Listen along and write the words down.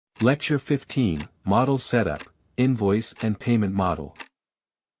Lecture 15, Model Setup, Invoice and Payment Model.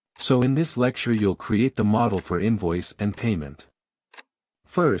 So in this lecture you'll create the model for invoice and payment.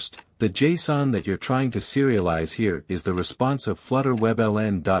 First, the JSON that you're trying to serialize here is the response of Flutter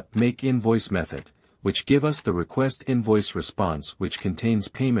WebLN.makeInvoice method, which give us the request invoice response which contains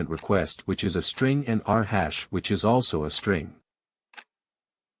payment request which is a string and R hash which is also a string.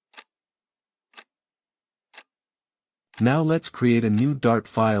 Now let's create a new Dart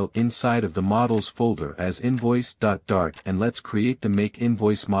file inside of the models folder as invoice.dart and let's create the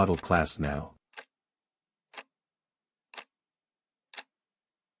makeInvoice model class now.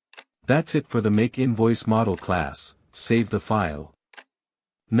 That's it for the makeInvoice model class. Save the file.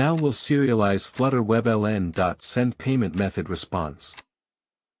 Now we'll serialize Flutter WebLN.sendPayment method response.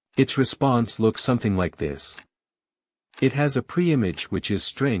 Its response looks something like this. It has a pre-image which is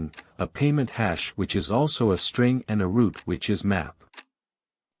string, a payment hash which is also a string and a root which is map.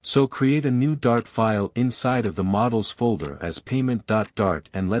 So create a new Dart file inside of the models folder as payment.dart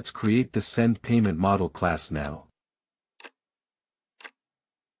and let's create the sendPayment model class now.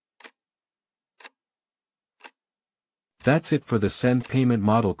 That's it for the sendPayment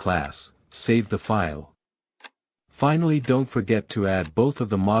model class. Save the file. Finally, don't forget to add both of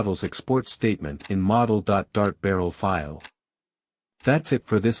the models export statement in model.dart barrel file. That's it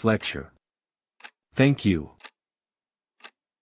for this lecture. Thank you.